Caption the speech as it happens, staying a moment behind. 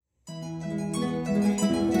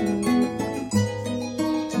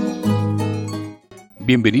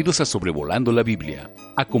Bienvenidos a Sobrevolando la Biblia.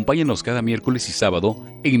 Acompáñanos cada miércoles y sábado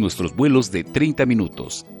en nuestros vuelos de 30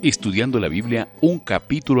 minutos, estudiando la Biblia un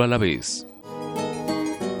capítulo a la vez.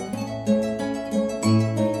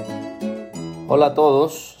 Hola a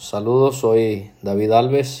todos, saludos, soy David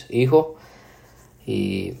Alves, hijo,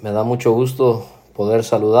 y me da mucho gusto poder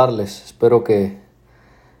saludarles. Espero que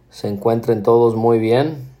se encuentren todos muy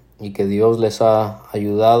bien y que Dios les ha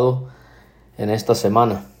ayudado en esta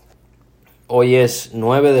semana. Hoy es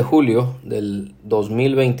 9 de julio del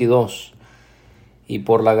 2022 y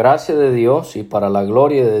por la gracia de Dios y para la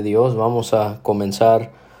gloria de Dios vamos a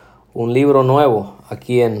comenzar un libro nuevo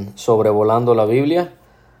aquí en Sobrevolando la Biblia,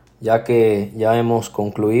 ya que ya hemos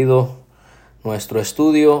concluido nuestro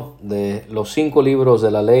estudio de los 5 libros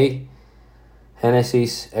de la ley: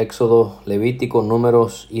 Génesis, Éxodo, Levítico,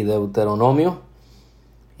 Números y Deuteronomio.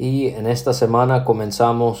 Y en esta semana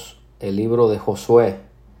comenzamos el libro de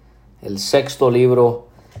Josué, el 6º libro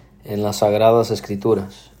en las Sagradas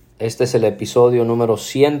Escrituras. Este es el episodio número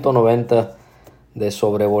 190 de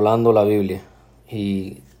Sobrevolando la Biblia.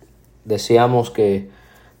 Y deseamos que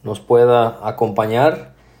nos pueda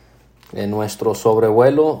acompañar en nuestro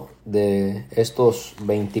sobrevuelo de estos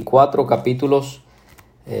 24 capítulos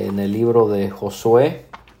en el libro de Josué,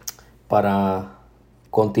 para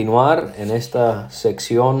continuar en esta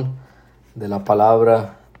sección de la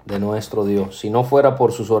palabra de nuestro Dios. Si no fuera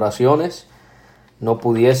por sus oraciones, no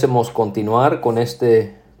pudiésemos continuar con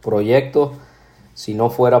este proyecto. Si no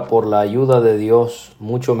fuera por la ayuda de Dios,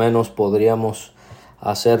 mucho menos podríamos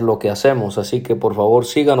hacer lo que hacemos. Así que por favor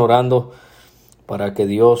sigan orando para que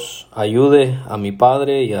Dios ayude a mi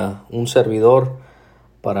padre y a un servidor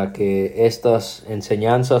para que estas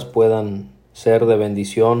enseñanzas puedan ser de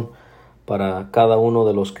bendición para cada uno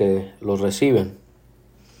de los que los reciben.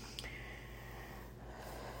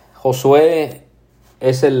 Josué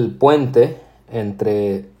es el puente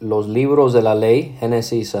entre los libros de la ley,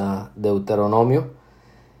 Génesis a Deuteronomio,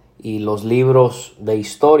 y los libros de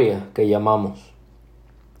historia que llamamos,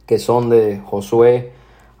 que son de Josué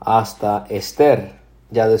hasta Esther.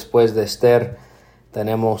 Ya después de Esther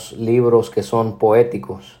tenemos libros que son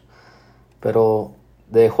poéticos, pero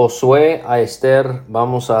de Josué a Esther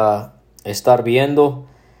vamos a estar viendo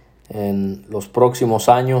en los próximos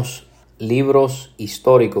años libros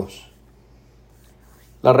históricos.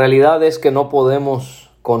 La realidad es que no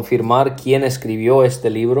podemos confirmar quién escribió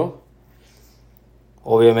este libro.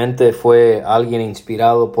 Obviamente fue alguien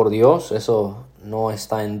inspirado por Dios, eso no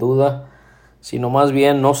está en duda, sino más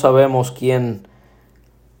bien no sabemos quién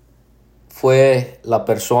fue la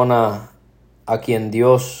persona a quien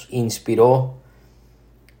Dios inspiró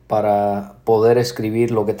para poder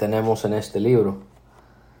escribir lo que tenemos en este libro.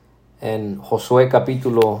 En Josué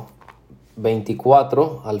capítulo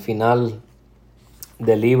 24, al final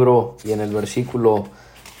del libro y en el versículo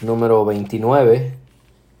número 29,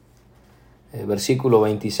 versículo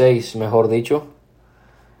 26, mejor dicho,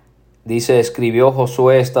 dice: escribió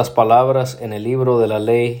Josué estas palabras en el libro de la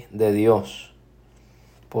ley de Dios.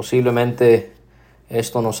 Posiblemente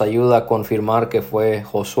esto nos ayuda a confirmar que fue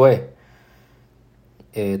Josué.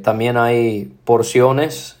 También hay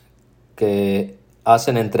porciones que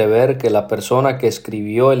hacen entrever que la persona que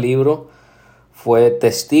escribió el libro fue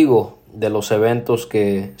testigo de los eventos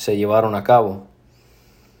que se llevaron a cabo.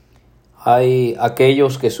 Hay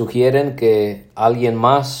aquellos que sugieren que alguien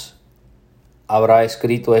más habrá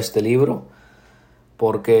escrito este libro,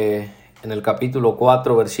 porque en el capítulo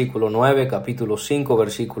 4, versículo 9, capítulo 5,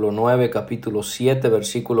 versículo 9, capítulo 7,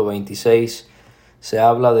 versículo 26, se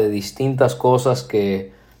habla de distintas cosas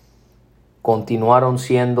que continuaron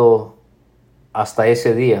siendo hasta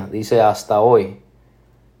ese día, dice hasta hoy.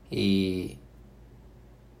 Y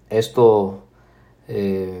esto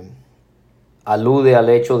alude al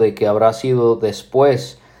hecho de que habrá sido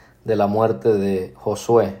después de la muerte de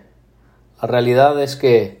Josué. La realidad es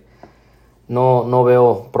que no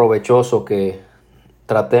veo provechoso que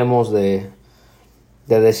tratemos de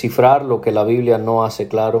descifrar lo que la Biblia no hace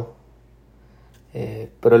claro.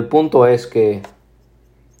 Pero el punto es que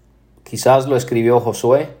quizás lo escribió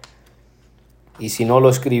Josué, y si no lo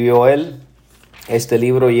escribió él, este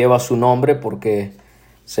libro lleva su nombre porque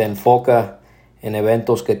se enfoca en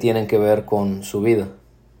eventos que tienen que ver con su vida.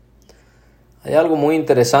 Hay algo muy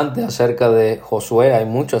interesante acerca de Josué, hay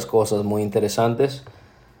muchas cosas muy interesantes.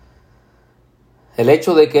 El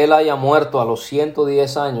hecho de que él haya muerto a los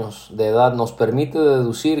 110 años de edad nos permite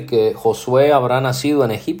deducir que Josué habrá nacido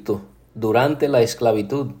en Egipto durante la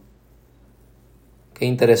esclavitud. Qué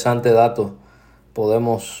interesante dato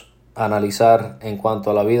podemos analizar en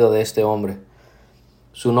cuanto a la vida de este hombre.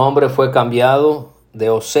 Su nombre fue cambiado de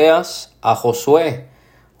Oseas a Josué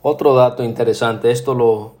Otro dato interesante, esto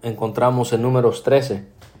lo encontramos en Números 13.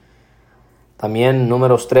 También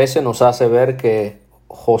Números 13 nos hace ver que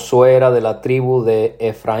Josué era de la tribu de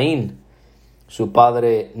Efraín. Su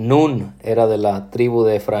padre Nun era de la tribu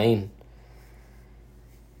de Efraín.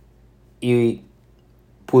 Y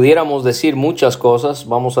pudiéramos decir muchas cosas,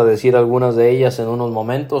 vamos a decir algunas de ellas en unos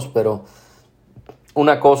momentos, pero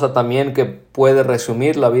una cosa también que puede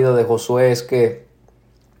resumir la vida de Josué es que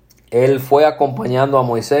él fue acompañando a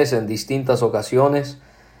Moisés en distintas ocasiones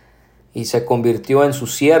y se convirtió en su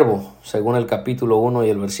siervo, según el capítulo 1 y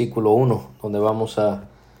el versículo 1, donde vamos a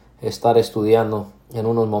estar estudiando en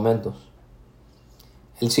unos momentos.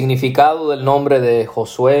 El significado del nombre de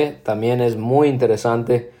Josué también es muy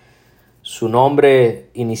interesante. Su nombre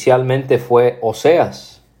inicialmente fue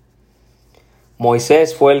Oseas.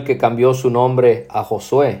 Moisés fue el que cambió su nombre a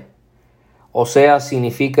Josué. Oseas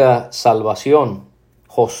significa salvación.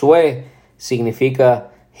 Josué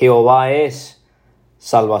significa Jehová es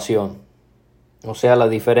salvación. O sea, la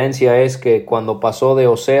diferencia es que cuando pasó de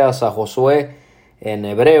Oseas a Josué en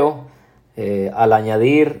hebreo, al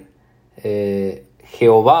añadir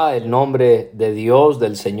Jehová, el nombre de Dios,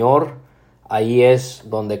 del Señor, ahí es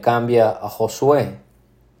donde cambia a Josué.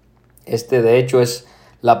 De hecho es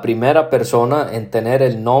la primera persona en tener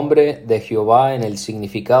el nombre de Jehová en el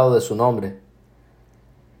significado de su nombre.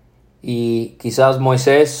 Y quizás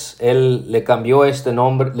Moisés, él le cambió este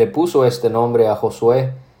nombre, le puso este nombre a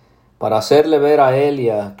Josué para hacerle ver a él y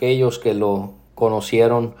a aquellos que lo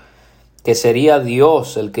conocieron que sería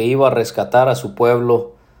Dios el que iba a rescatar a su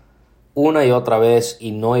pueblo una y otra vez,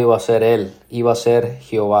 y no iba a ser él, iba a ser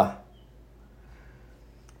Jehová.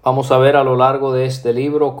 Vamos a ver a lo largo de este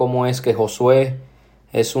libro cómo es que Josué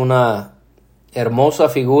es una hermosa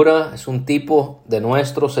figura, es un tipo de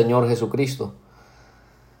nuestro Señor Jesucristo.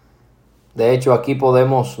 De hecho, aquí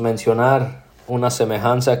podemos mencionar una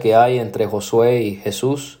semejanza que hay entre Josué y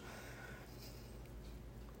Jesús.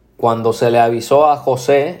 Cuando se le avisó a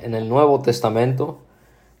José en el Nuevo Testamento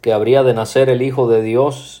que habría de nacer el Hijo de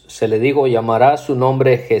Dios, se le dijo: llamará su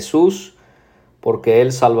nombre Jesús, porque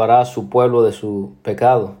él salvará a su pueblo de su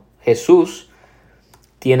pecado. Jesús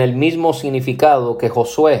tiene el mismo significado que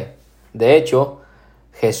Josué. De hecho,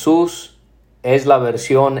 Jesús es la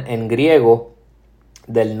versión en griego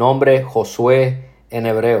del nombre Josué en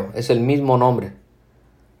hebreo. Es el mismo nombre.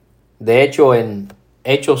 De hecho, en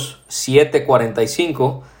Hechos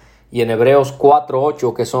 7:45 y en Hebreos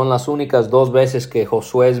 4:8, que son las únicas dos veces que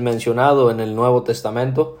Josué es mencionado en el Nuevo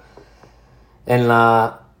Testamento, en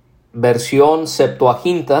la versión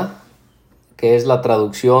Septuaginta, que es la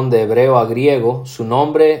traducción de hebreo a griego, su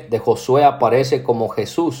nombre de Josué aparece como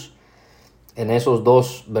Jesús en esos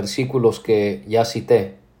dos versículos que ya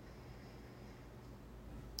cité.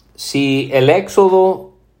 Si el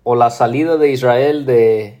éxodo o la salida de Israel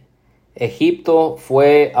de Egipto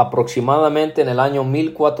fue aproximadamente en el año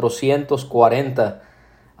 1440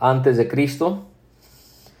 a.C.,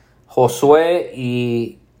 Josué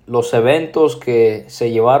y los eventos que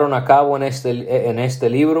se llevaron a cabo en este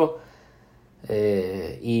libro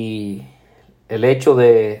y el hecho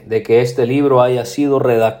de que este libro haya sido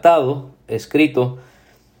redactado, escrito,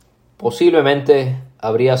 posiblemente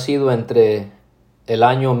habría sido entre el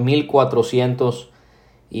año 1400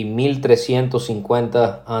 y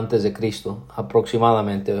 1350 antes de Cristo,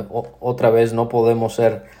 aproximadamente. Otra vez, no podemos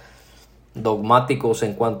ser dogmáticos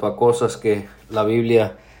en cuanto a cosas que la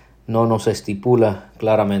Biblia no nos estipula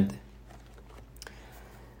claramente.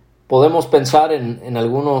 Podemos pensar en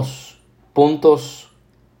algunos puntos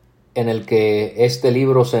en el que este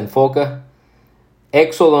libro se enfoca.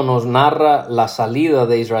 Éxodo nos narra la salida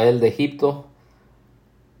de Israel de Egipto.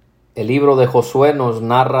 El libro de Josué nos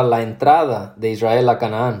narra la entrada de Israel a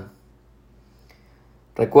Canaán.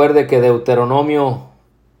 Recuerde que Deuteronomio,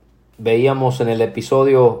 veíamos en el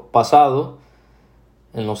episodio pasado,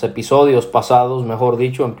 en los episodios pasados, mejor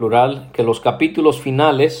dicho, en plural, que los capítulos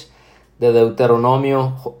finales de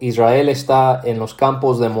Deuteronomio, Israel está en los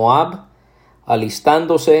campos de Moab,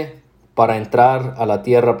 alistándose para entrar a la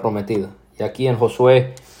tierra prometida. Y aquí en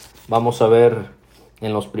Josué vamos a ver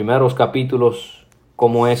en los primeros capítulos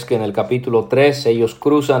cómo es que en el capítulo 3 ellos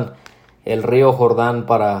cruzan el río Jordán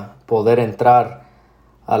para poder entrar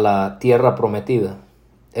a la tierra prometida.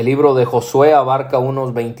 El libro de Josué abarca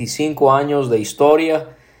unos 25 años de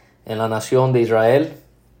historia en la nación de Israel.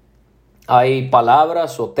 Hay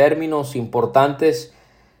palabras o términos importantes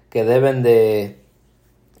que deben de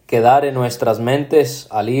quedar en nuestras mentes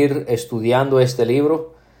al ir estudiando este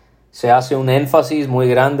libro. Se hace un énfasis muy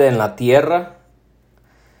grande en la tierra,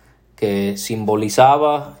 que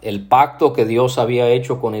simbolizaba el pacto que Dios había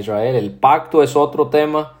hecho con Israel. El pacto es otro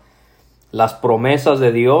tema. las promesas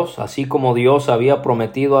de Dios, así como Dios había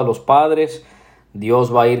prometido a los padres,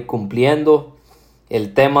 Dios va a ir cumpliendo.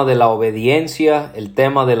 El tema de la obediencia, el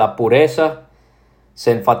tema de la pureza.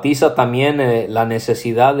 Se enfatiza también la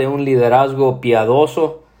necesidad de un liderazgo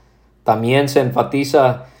piadoso. También se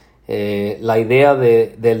enfatiza la idea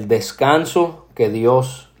del descanso que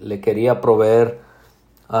Dios le quería proveer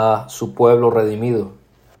a su pueblo redimido.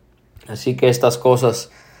 Así que estas cosas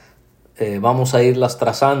vamos a irlas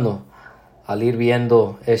trazando al ir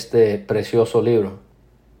viendo este precioso libro.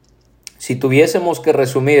 Si tuviésemos que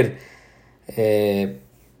resumir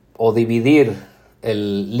o dividir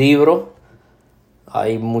el libro,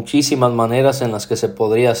 hay muchísimas maneras en las que se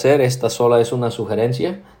podría hacer. Esta sola es una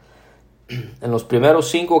sugerencia. En los primeros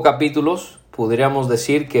 5 capítulos podríamos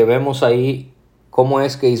decir que vemos ahí cómo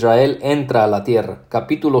es que Israel entra a la tierra.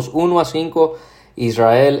 Capítulos 1 a 5,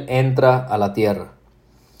 Israel entra a la tierra.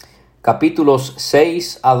 Capítulos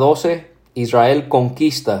 6 a 12, Israel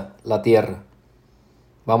conquista la tierra.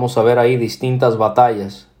 Vamos a ver ahí distintas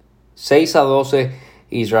batallas. 6 a 12,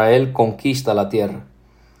 Israel conquista la tierra.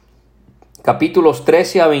 Capítulos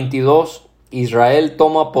 13 a 22, Israel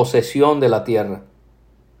toma posesión de la tierra.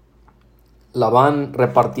 La van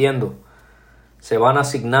repartiendo, se van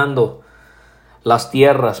asignando las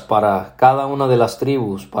tierras para cada una de las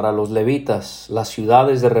tribus, para los levitas, las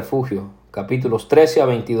ciudades de refugio. Capítulos 13 a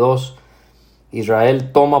 22,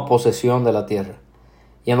 Israel toma posesión de la tierra.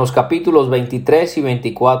 Y en los capítulos 23 y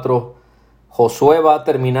 24, Josué va a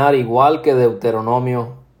terminar igual que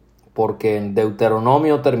Deuteronomio, porque en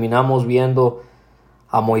Deuteronomio terminamos viendo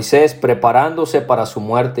a Moisés preparándose para su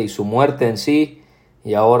muerte y su muerte en sí.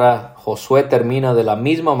 Y ahora Josué termina de la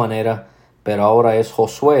misma manera, pero ahora es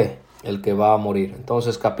Josué el que va a morir.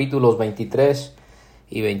 Entonces capítulos 23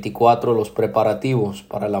 y 24, los preparativos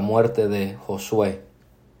para la muerte de Josué.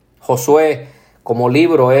 Josué como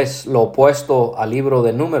libro es lo opuesto al libro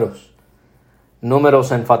de Números.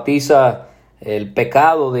 Números enfatiza el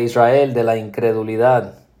pecado de Israel, de la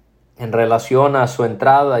incredulidad, en relación a su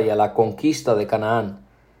entrada y a la conquista de Canaán.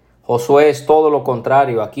 Josué es todo lo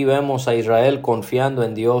contrario. Aquí vemos a Israel confiando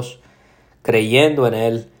en Dios, creyendo en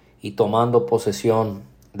Él y tomando posesión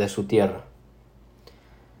de su tierra.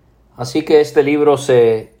 Así que este libro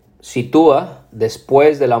se sitúa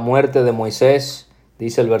después de la muerte de Moisés,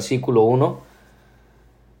 dice el versículo 1.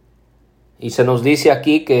 Y se nos dice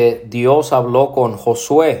aquí que Dios habló con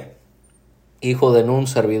Josué, hijo de Nun,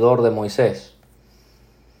 servidor de Moisés.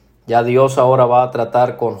 Ya Dios ahora va a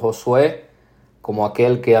tratar con Josué como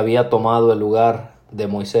aquel que había tomado el lugar de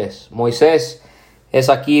Moisés. Moisés es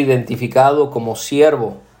aquí identificado como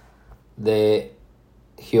siervo de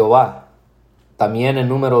Jehová. También en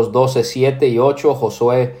Números 12, 7 y 8,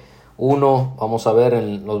 Josué 1, vamos a ver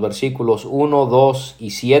en los versículos 1, 2 y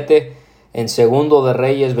 7, en Segundo de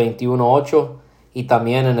Reyes 21, 8 y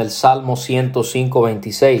también en el Salmo 105,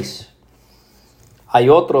 26. Hay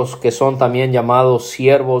otros que son también llamados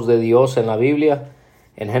siervos de Dios en la Biblia.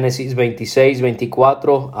 En Génesis 26,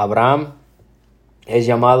 24, Abraham es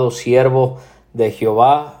llamado siervo de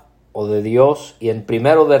Jehová o de Dios. Y en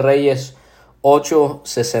Primero de Reyes 8,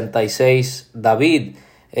 66, David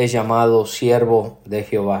es llamado siervo de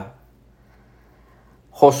Jehová.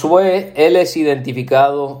 Josué, él es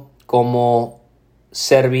identificado como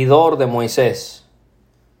servidor de Moisés.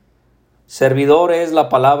 Servidor es la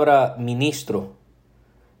palabra ministro.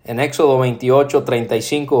 En Éxodo 28,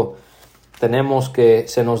 35 tenemos que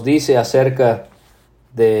se nos dice acerca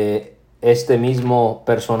de este mismo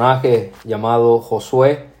personaje llamado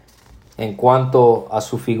Josué. En cuanto a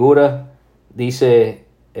su figura, dice,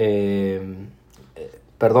 es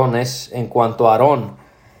en cuanto a Aarón.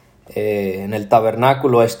 En el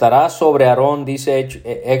tabernáculo estará sobre Aarón, dice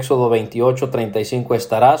Éxodo 28, 35,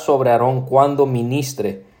 estará sobre Aarón cuando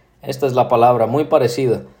ministre. Esta es la palabra muy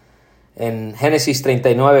parecida. En Génesis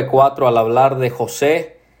 39, 4, al hablar de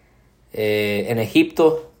José en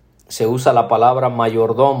Egipto, se usa la palabra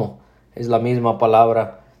mayordomo. Es la misma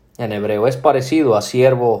palabra en hebreo. Es parecido a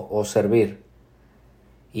siervo o servir.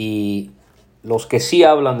 Y los que sí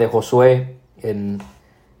hablan de Josué, en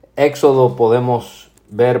Éxodo podemos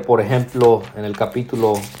ver, por ejemplo, en el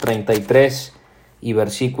capítulo 33 y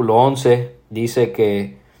versículo 11, dice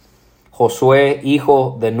que Josué,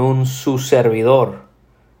 hijo de Nun, su servidor.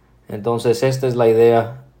 Entonces esta es la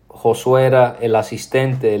idea. Josué era el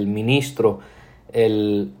asistente, el ministro,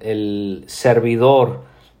 el servidor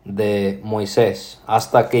de Moisés.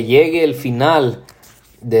 Hasta que llegue el final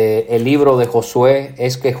del libro de Josué,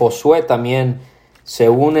 es que Josué también se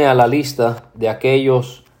une a la lista de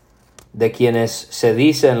aquellos de quienes se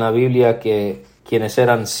dice en la Biblia que quienes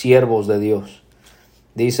eran siervos de Dios.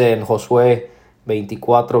 Dice en Josué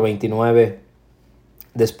 24-29.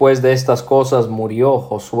 Después de estas cosas murió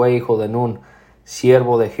Josué, hijo de Nun,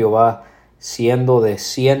 siervo de Jehová, siendo de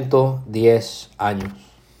 110 años.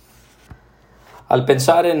 Al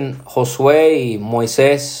pensar en Josué y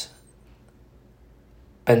Moisés,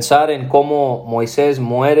 pensar en cómo Moisés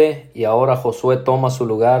muere y ahora Josué toma su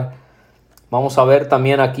lugar, vamos a ver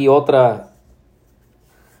también aquí otra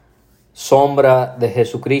sombra de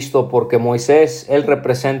Jesucristo, porque Moisés, él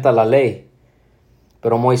representa la ley,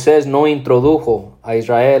 pero Moisés no introdujo a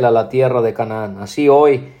Israel a la tierra de Canaán. Así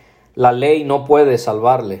hoy la ley no puede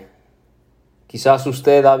salvarle. Quizás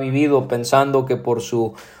usted ha vivido pensando que por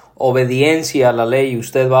su obediencia a la ley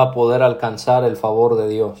usted va a poder alcanzar el favor de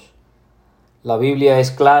Dios. La Biblia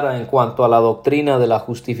es clara en cuanto a la doctrina de la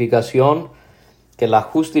justificación, que la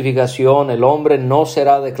justificación, el hombre no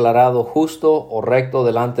será declarado justo o recto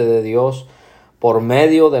delante de Dios por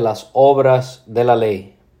medio de las obras de la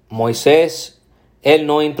ley. Moisés, él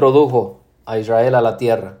no introdujo a Israel a la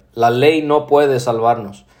tierra. La ley no puede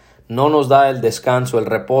salvarnos, no nos da el descanso, el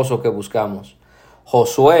reposo que buscamos.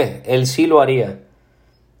 Josué, él sí lo haría,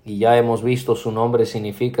 y ya hemos visto su nombre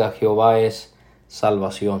significa Jehová es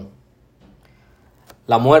salvación.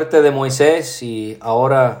 La muerte de Moisés y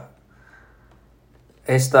ahora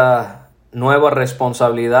esta nueva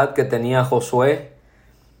responsabilidad que tenía Josué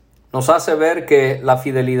nos hace ver que la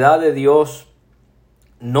fidelidad de Dios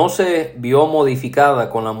no se vio modificada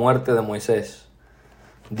con la muerte de Moisés.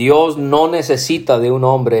 Dios no necesita de un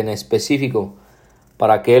hombre en específico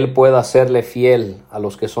para que él pueda serle fiel a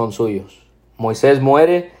los que son suyos. Moisés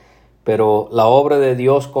muere, pero la obra de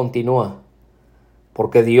Dios continúa,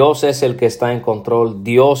 porque Dios es el que está en control.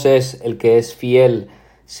 Dios es el que es fiel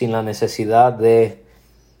sin la necesidad de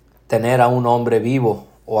tener a un hombre vivo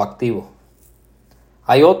o activo.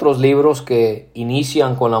 Hay otros libros que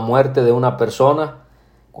inician con la muerte de una persona.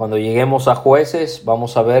 Cuando lleguemos a Jueces,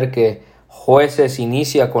 vamos a ver que Jueces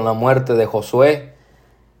inicia con la muerte de Josué.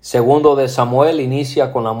 Segundo de Samuel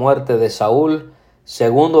inicia con la muerte de Saúl.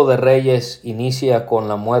 Segundo de Reyes inicia con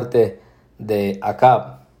la muerte de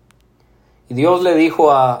Acab. Y Dios le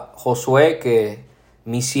dijo a Josué que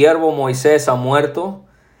mi siervo Moisés ha muerto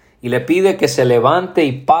y le pide que se levante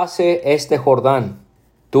y pase este Jordán,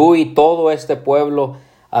 tú y todo este pueblo,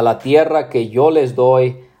 a la tierra que yo les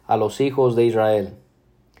doy a los hijos de Israel.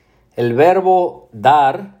 El verbo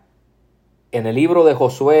dar en el libro de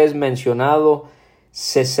Josué es mencionado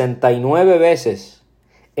 69 veces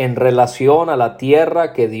en relación a la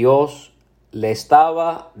tierra que Dios le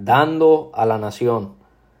estaba dando a la nación.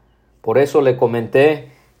 Por eso le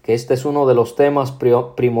comenté que este es uno de los temas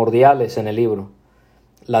primordiales en el libro,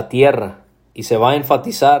 la tierra, y se va a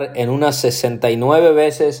enfatizar en unas 69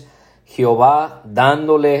 veces Jehová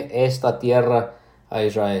dándole esta tierra a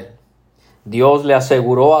Israel. Dios le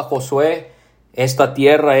aseguró a Josué esta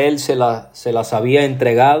tierra, él se las había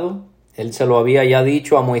entregado, él se lo había ya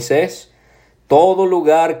dicho a Moisés: todo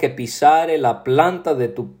lugar que pisare la planta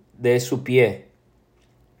de su pie.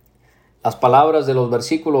 Las palabras de los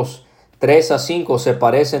versículos 3 a 5 se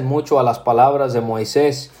parecen mucho a las palabras de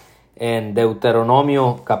Moisés en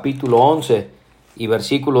Deuteronomio capítulo 11 y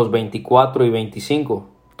versículos 24 y 25.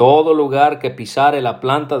 Todo lugar que pisare la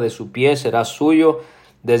planta de su pie será suyo,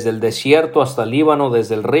 desde el desierto hasta el Líbano,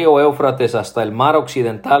 desde el río Éufrates hasta el mar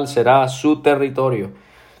occidental será su territorio.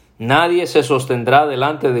 Nadie se sostendrá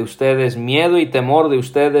delante de ustedes, miedo y temor de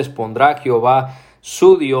ustedes pondrá Jehová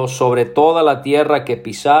su Dios sobre toda la tierra que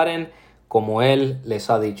pisaren, como él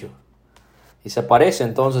les ha dicho. Y se parece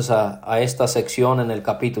entonces a esta sección en el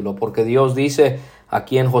capítulo, porque Dios dice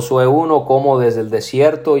aquí en Josué 1 cómo desde el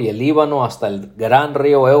desierto y el Líbano hasta el gran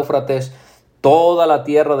río Éufrates, toda la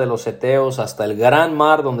tierra de los heteos hasta el gran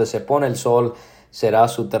mar donde se pone el sol será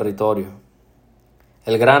su territorio.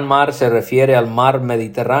 El gran mar se refiere al mar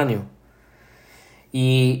Mediterráneo.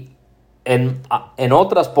 Y en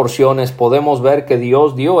otras porciones podemos ver que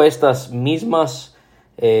Dios dio estas mismas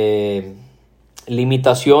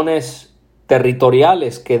limitaciones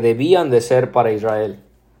territoriales que debían de ser para Israel.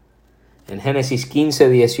 En Génesis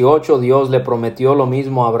 15:18 Dios le prometió lo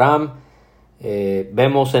mismo a Abraham.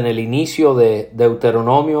 Vemos en el inicio de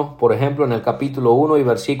Deuteronomio, por ejemplo, en el capítulo 1 y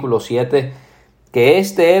versículo 7, que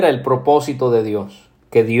este era el propósito de Dios,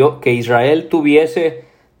 que Israel tuviese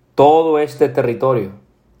todo este territorio.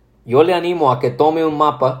 Yo le animo a que tome un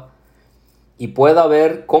mapa y pueda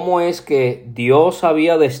ver cómo es que Dios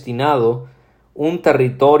había destinado un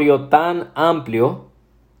territorio tan amplio,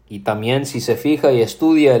 y también si se fija y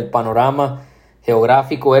estudia el panorama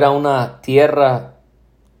geográfico, era una tierra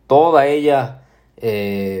toda ella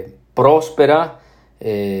próspera,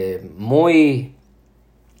 muy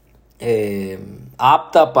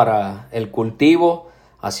apta para el cultivo,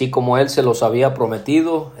 así como Él se los había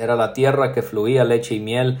prometido. Era la tierra que fluía leche y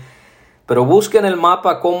miel. Pero busquen el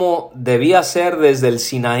mapa cómo debía ser desde el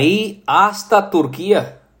Sinaí hasta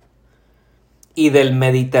Turquía y del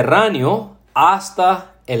Mediterráneo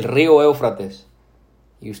hasta el río Éufrates.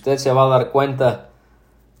 Y usted se va a dar cuenta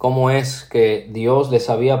cómo es que Dios les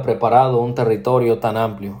había preparado un territorio tan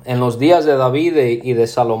amplio. En los días de David y de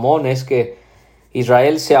Salomón es que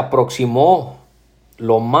Israel se aproximó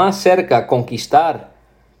lo más cerca a conquistar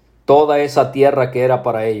toda esa tierra que era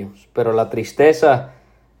para ellos. Pero la tristeza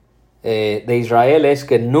de Israel es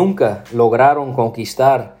que nunca lograron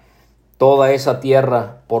conquistar toda esa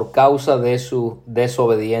tierra por causa de su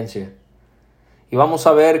desobediencia. Y vamos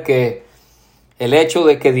a ver que el hecho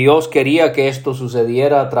de que Dios quería que esto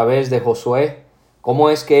sucediera a través de Josué, cómo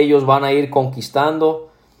es que ellos van a ir conquistando,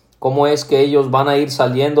 cómo es que ellos van a ir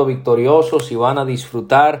saliendo victoriosos y van a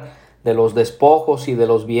disfrutar de los despojos y de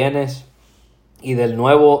los bienes y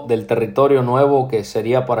del territorio nuevo que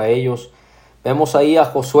sería para ellos. Vemos ahí a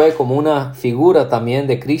Josué como una figura también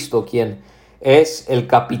de Cristo, quien es el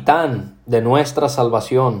capitán de nuestra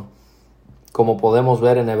salvación, como podemos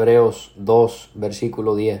ver en Hebreos 2,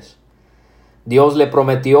 versículo 10. Dios le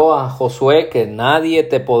prometió a Josué que nadie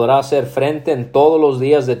te podrá hacer frente en todos los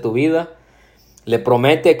días de tu vida. Le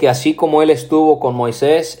promete que así como Él estuvo con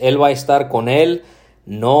Moisés, Él va a estar con él.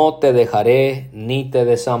 No te dejaré ni te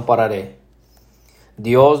desampararé.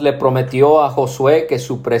 Dios le prometió a Josué que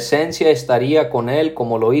su presencia estaría con él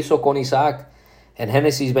como lo hizo con Isaac en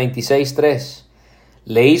Génesis 26:3.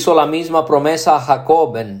 Le hizo la misma promesa a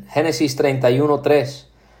Jacob en Génesis 31:3.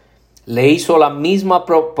 Le hizo la misma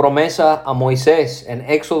promesa a Moisés en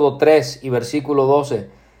Éxodo 3 y versículo 12.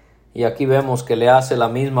 Y aquí vemos que le hace la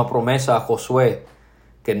misma promesa a Josué,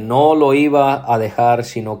 que no lo iba a dejar,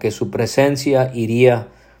 sino que su presencia iría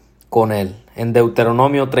con él. En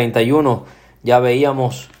Deuteronomio 31 ya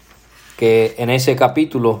veíamos que en ese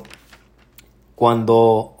capítulo,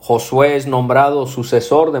 cuando Josué es nombrado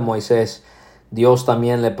sucesor de Moisés, Dios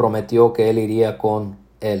también le prometió que él iría con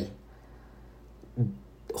él.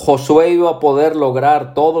 Josué iba a poder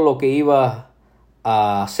lograr todo lo que iba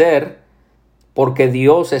a hacer porque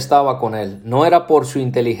Dios estaba con él. No era por su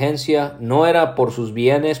inteligencia, no era por sus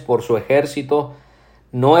bienes, por su ejército,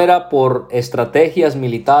 no era por estrategias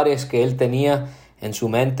militares que él tenía en su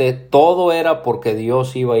mente. Todo era porque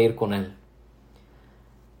Dios iba a ir con él.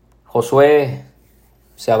 Josué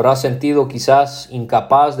se habrá sentido quizás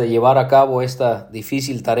incapaz de llevar a cabo esta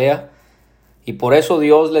difícil tarea, y por eso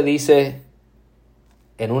Dios le dice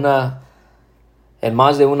en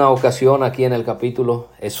más de una ocasión aquí en el capítulo: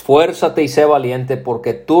 esfuérzate y sé valiente,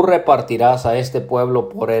 porque tú repartirás a este pueblo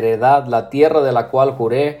por heredad la tierra de la cual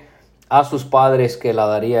juré a sus padres que la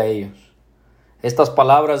daría a ellos. Estas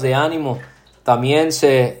palabras de ánimo también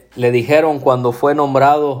se le dijeron cuando fue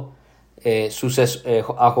nombrado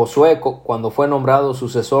a Josué, cuando fue nombrado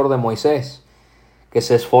sucesor de Moisés, que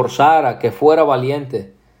se esforzara, que fuera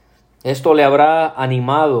valiente. Esto le habrá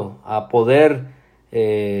animado a poder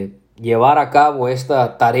llevar a cabo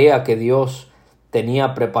esta tarea que Dios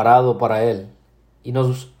tenía preparado para él. Y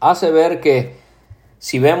nos hace ver que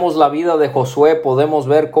si vemos la vida de Josué, podemos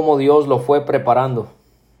ver cómo Dios lo fue preparando.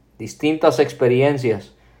 Distintas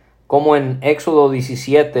experiencias, como en Éxodo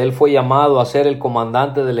 17, él fue llamado a ser el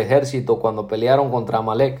comandante del ejército cuando pelearon contra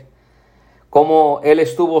Amalek. Como él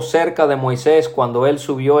estuvo cerca de Moisés cuando él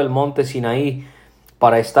subió el monte Sinaí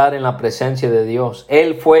para estar en la presencia de Dios.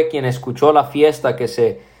 Él fue quien escuchó la fiesta que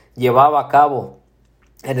se llevaba a cabo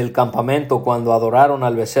en el campamento cuando adoraron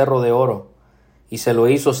al becerro de oro, y se lo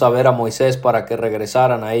hizo saber a Moisés para que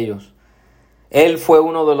regresaran a ellos. Él fue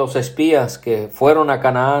uno de los espías que fueron a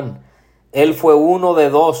Canaán. Él fue uno de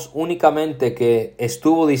dos únicamente que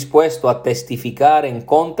estuvo dispuesto a testificar en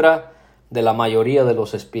contra de la mayoría de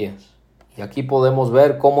los espías. Y aquí podemos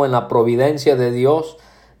ver cómo en la providencia de Dios,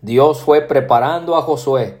 Dios fue preparando a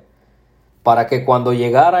Josué para que cuando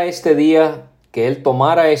llegara este día, que él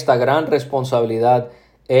tomara esta gran responsabilidad,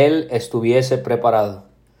 él estuviese preparado.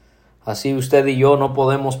 Así usted y yo no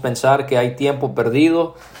podemos pensar que hay tiempo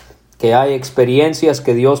perdido, que hay experiencias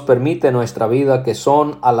que Dios permite en nuestra vida que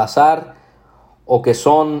son al azar o que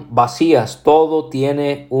son vacías. Todo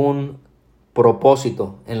tiene un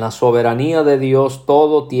propósito. En la soberanía de Dios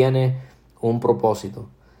todo tiene un propósito.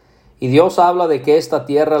 Y Dios habla de que esta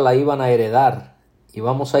tierra la iban a heredar. Y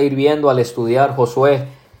vamos a ir viendo al estudiar Josué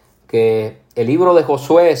que el libro de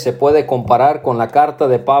Josué se puede comparar con la carta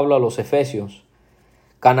de Pablo a los Efesios.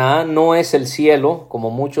 Canaán no es el cielo, como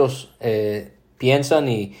muchos piensan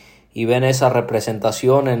y ven esa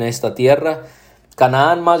representación en esta tierra.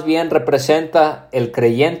 Canaán más bien representa el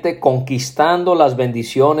creyente conquistando las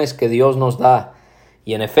bendiciones que Dios nos da.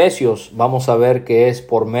 Y en Efesios vamos a ver que es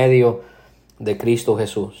por medio de Cristo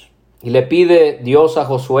Jesús. Y le pide Dios a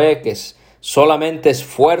Josué que solamente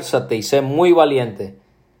esfuérzate y sé muy valiente.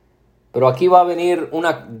 Pero aquí va a venir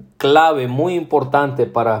una clave muy importante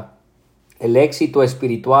para el éxito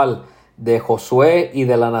espiritual de Josué y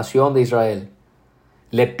de la nación de Israel.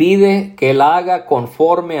 Le pide que él haga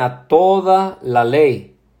conforme a toda la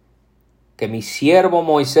ley que mi siervo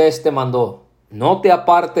Moisés te mandó. No te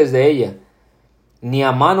apartes de ella, ni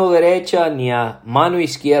a mano derecha, ni a mano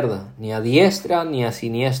izquierda, ni a diestra, ni a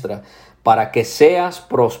siniestra, para que seas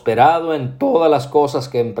prosperado en todas las cosas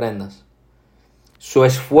que emprendas. Su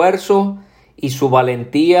esfuerzo y su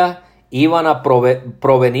valentía iban a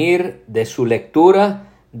provenir de su lectura,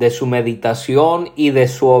 de su meditación y de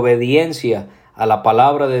su obediencia a la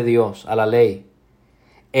palabra de Dios, a la ley.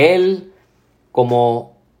 Él,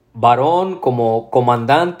 como varón, como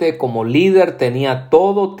comandante, como líder, tenía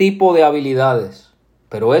todo tipo de habilidades,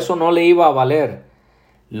 pero eso no le iba a valer.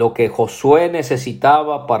 Lo que Josué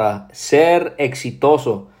necesitaba para ser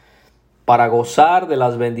exitoso, para gozar de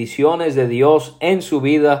las bendiciones de Dios en su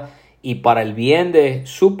vida y para el bien de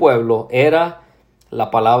su pueblo, era la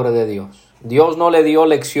palabra de Dios. Dios no le dio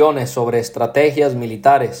lecciones sobre estrategias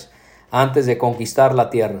militares antes de conquistar la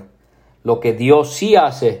tierra. Lo que Dios sí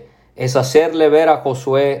hace es hacerle ver a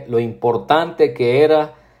Josué lo importante que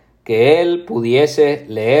era que él pudiese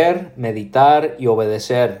leer, meditar y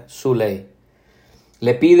obedecer su ley.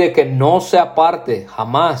 Le pide que no se aparte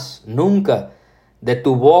jamás, nunca, de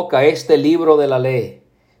tu boca este libro de la ley,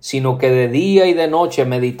 sino que de día y de noche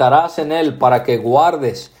meditarás en él para que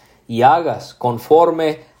guardes y hagas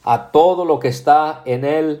conforme a todo lo que está en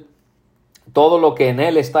él, todo lo que en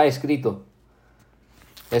él está escrito.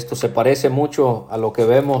 Esto se parece mucho a lo que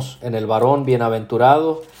vemos en el varón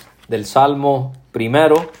bienaventurado del Salmo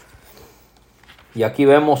 1. Y aquí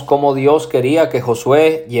vemos cómo Dios quería que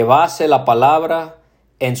Josué llevase la palabra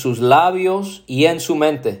en sus labios y en su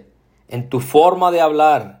mente. En tu forma de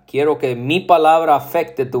hablar, quiero que mi palabra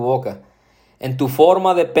afecte tu boca. En tu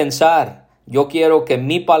forma de pensar, yo quiero que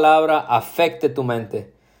mi palabra afecte tu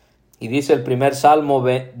mente. Y dice el primer salmo,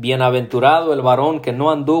 bienaventurado el varón que no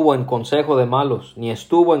anduvo en consejo de malos, ni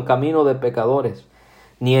estuvo en camino de pecadores,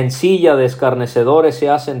 ni en silla de escarnecedores se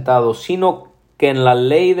ha sentado, sino que en la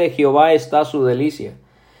ley de Jehová está su delicia,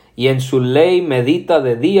 y en su ley medita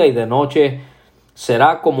de día y de noche.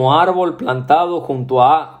 Será como árbol plantado junto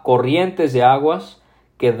a corrientes de aguas,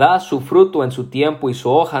 que da su fruto en su tiempo y su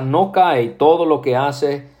hoja no cae, y todo lo que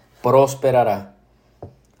hace prosperará.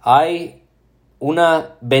 Hay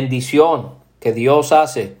una bendición que Dios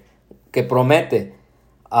hace, que promete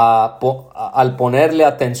al ponerle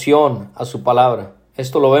atención a su palabra.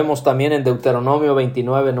 Esto lo vemos también en Deuteronomio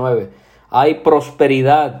 29:9. Hay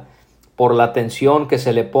prosperidad por la atención que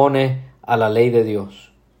se le pone a la ley de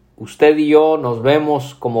Dios. Usted y yo nos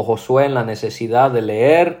vemos como Josué en la necesidad de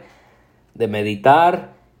leer, de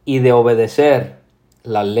meditar y de obedecer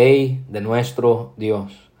la ley de nuestro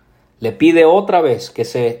Dios. Le pide otra vez que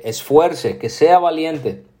se esfuerce, que sea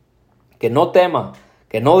valiente, que no tema,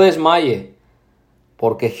 que no desmaye,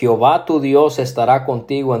 porque Jehová tu Dios estará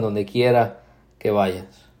contigo en donde quiera que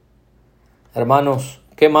vayas. Hermanos,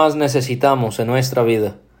 ¿qué más necesitamos en nuestra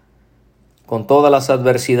vida? Con todas las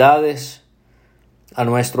adversidades a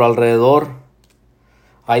nuestro alrededor,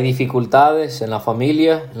 hay dificultades en la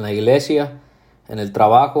familia, en la iglesia, en el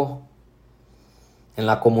trabajo, en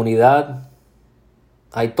la comunidad.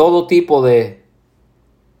 Hay todo tipo de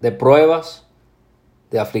pruebas,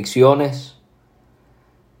 de aflicciones.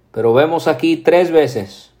 Pero vemos aquí 3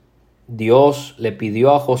 veces Dios le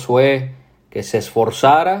pidió a Josué que se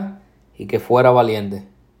esforzara y que fuera valiente.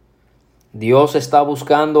 Dios está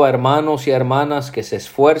buscando a hermanos y hermanas que se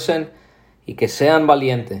esfuercen y que sean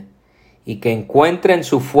valientes y que encuentren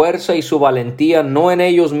su fuerza y su valentía no en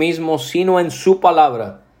ellos mismos, sino en su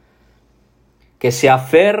palabra. Que se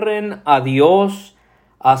aferren a Dios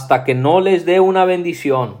hasta que no les dé una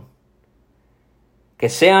bendición. Que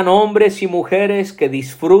sean hombres y mujeres que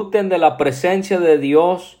disfruten de la presencia de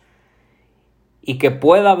Dios y que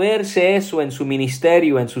pueda verse eso en su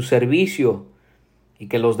ministerio, en su servicio, y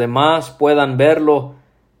que los demás puedan verlo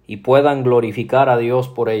y puedan glorificar a Dios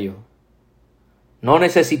por ello. No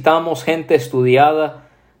necesitamos gente estudiada,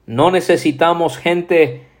 no necesitamos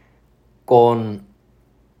gente con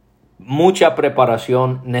mucha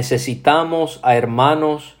preparación. Necesitamos a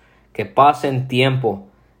hermanos que pasen tiempo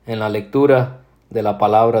en la lectura de la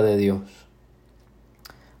palabra de Dios.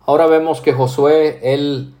 Ahora vemos que Josué,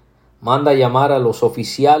 él manda llamar a los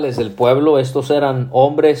oficiales del pueblo. Estos eran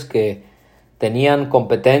hombres que tenían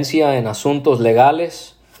competencia en asuntos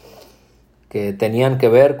legales que tenían que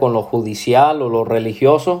ver con lo judicial o lo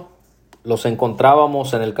religioso. Los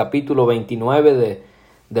encontrábamos en el capítulo 29 de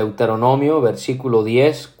Deuteronomio, versículo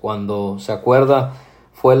 10, cuando, se acuerda,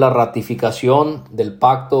 fue la ratificación del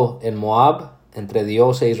pacto en Moab entre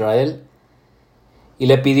Dios e Israel. Y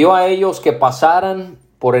le pidió a ellos que pasaran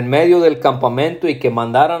por en medio del campamento y que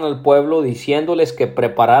mandaran al pueblo diciéndoles que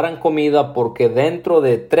prepararan comida, porque dentro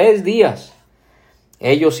de 3 días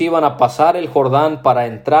ellos iban a pasar el Jordán para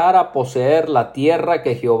entrar a poseer la tierra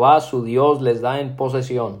que Jehová su Dios les da en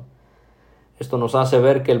posesión. Esto nos hace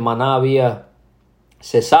ver que el maná había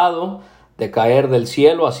cesado de caer del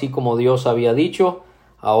cielo, así como Dios había dicho.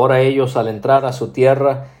 Ahora ellos, al entrar a su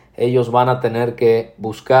tierra, ellos van a tener que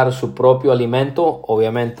buscar su propio alimento,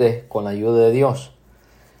 obviamente con la ayuda de Dios.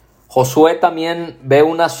 Josué también ve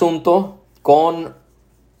un asunto con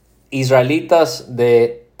israelitas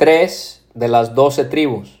de 3 de las 12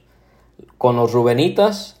 tribus, con los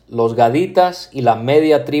rubenitas, los gaditas y la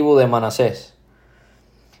media tribu de Manasés.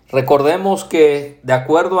 Recordemos que, de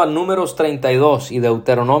acuerdo a Números 32 y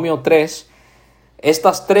Deuteronomio 3,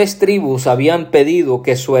 estas 3 tribus habían pedido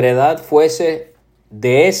que su heredad fuese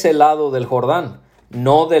de ese lado del Jordán,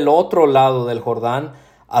 no del otro lado del Jordán,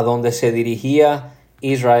 a donde se dirigía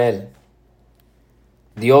Israel.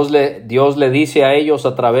 Dios le dice a ellos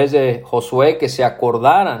a través de Josué que se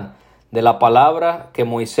acordaran de la palabra que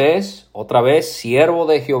Moisés, otra vez siervo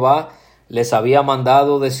de Jehová, les había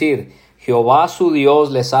mandado decir: Jehová su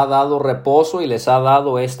Dios les ha dado reposo y les ha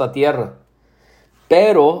dado esta tierra.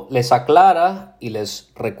 Pero les aclara y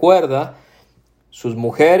les recuerda: sus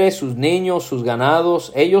mujeres, sus niños, sus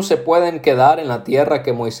ganados, ellos se pueden quedar en la tierra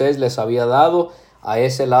que Moisés les había dado a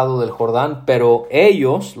ese lado del Jordán, pero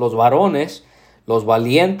ellos, los varones, los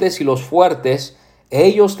valientes y los fuertes,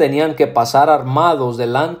 ellos tenían que pasar armados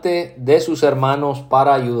delante de sus hermanos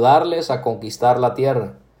para ayudarles a conquistar la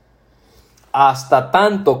tierra. Hasta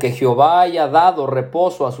tanto que Jehová haya dado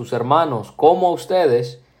reposo a sus hermanos como a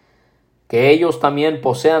ustedes, que ellos también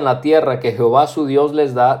posean la tierra que Jehová su Dios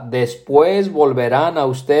les da, después volverán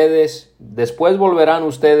ustedes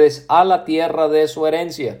a la tierra de su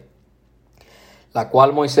herencia, la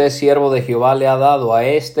cual Moisés, siervo de Jehová, le ha dado a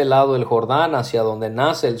este lado del Jordán, hacia donde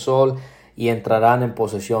nace el sol, y entrarán en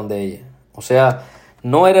posesión de ella. O sea,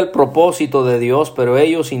 no era el propósito de Dios, pero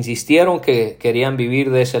ellos insistieron que querían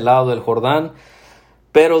vivir de ese lado del Jordán.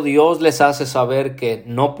 Pero Dios les hace saber que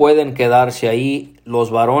no pueden quedarse ahí. Los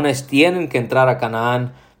varones tienen que entrar a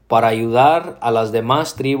Canaán para ayudar a las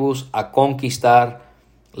demás tribus a conquistar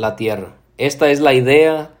la tierra. Esta es la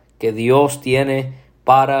idea que Dios tiene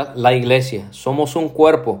para la iglesia. Somos un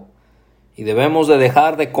cuerpo y debemos de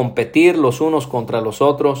dejar de competir los unos contra los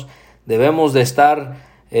otros. Debemos de estar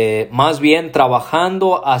más bien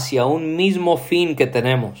trabajando hacia un mismo fin que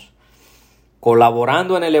tenemos,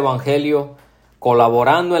 colaborando en el evangelio,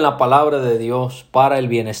 colaborando en la palabra de Dios para el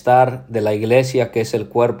bienestar de la iglesia, que es el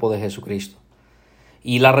cuerpo de Jesucristo.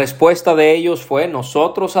 Y la respuesta de ellos fue: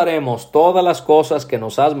 nosotros haremos todas las cosas que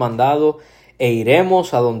nos has mandado e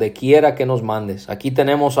iremos a donde quiera que nos mandes. Aquí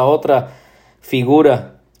tenemos a otra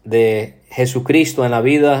figura de Jesucristo en la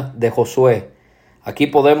vida de Josué. Aquí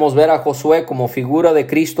podemos ver a Josué como figura de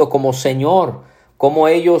Cristo, como Señor, cómo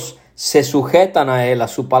ellos se sujetan a Él, a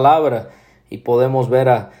su palabra, y podemos ver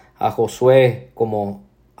a Josué como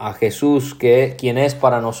a Jesús, quien es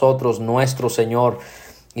para nosotros nuestro Señor,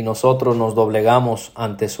 y nosotros nos doblegamos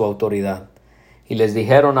ante su autoridad. Y les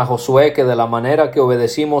dijeron a Josué que de la manera que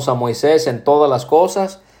obedecimos a Moisés en todas las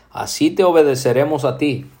cosas, así te obedeceremos a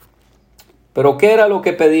ti. ¿Pero qué era lo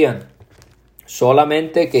que pedían?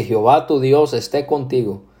 Solamente que Jehová tu Dios esté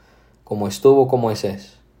contigo, como estuvo con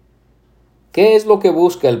Moisés. ¿Qué es lo que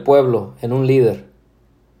busca el pueblo en un líder?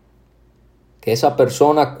 Que esa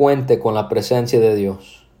persona cuente con la presencia de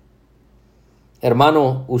Dios.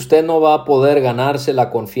 Hermano, usted no va a poder ganarse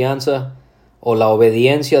la confianza o la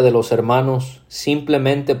obediencia de los hermanos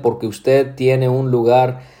simplemente porque usted tiene un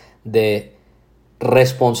lugar de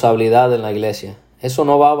responsabilidad en la iglesia. Eso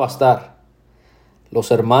no va a bastar. Los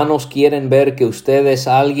hermanos quieren ver que usted es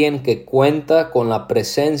alguien que cuenta con la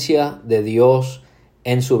presencia de Dios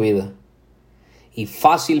en su vida. Y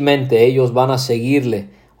fácilmente ellos van a seguirle,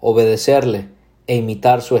 obedecerle e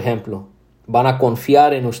imitar su ejemplo. Van a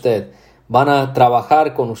confiar en usted, van a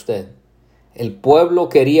trabajar con usted. El pueblo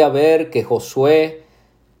quería ver que Josué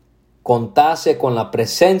contase con la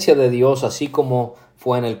presencia de Dios, así como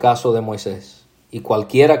fue en el caso de Moisés. Y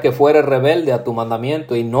cualquiera que fuere rebelde a tu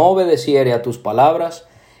mandamiento y no obedeciere a tus palabras,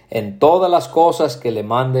 en todas las cosas que le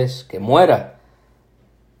mandes, que muera.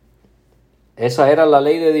 Esa era la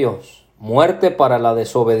ley de Dios. muerte para la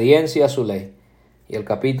desobediencia a su ley. Y el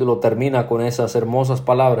capítulo termina con esas hermosas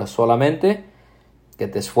palabras: solamente que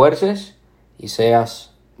te esfuerces y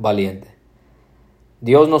seas valiente.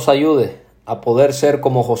 Dios nos ayude a poder ser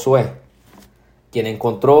como Josué, quien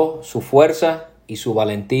encontró su fuerza y su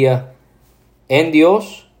valentía en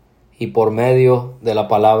Dios y por medio de la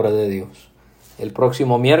palabra de Dios. El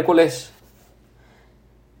próximo miércoles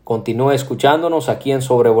continúe escuchándonos aquí en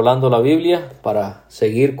Sobrevolando la Biblia para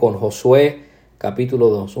seguir con Josué capítulo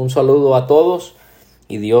 2. Un saludo a todos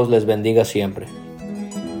y Dios les bendiga siempre.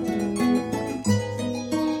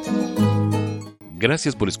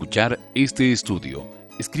 Gracias por escuchar este estudio.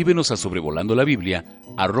 Escríbenos a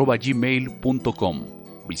sobrevolandolabiblia@gmail.com.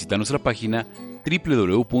 Visita nuestra página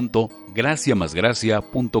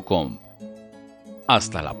www.graciamasgracia.com.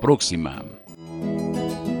 Hasta la próxima.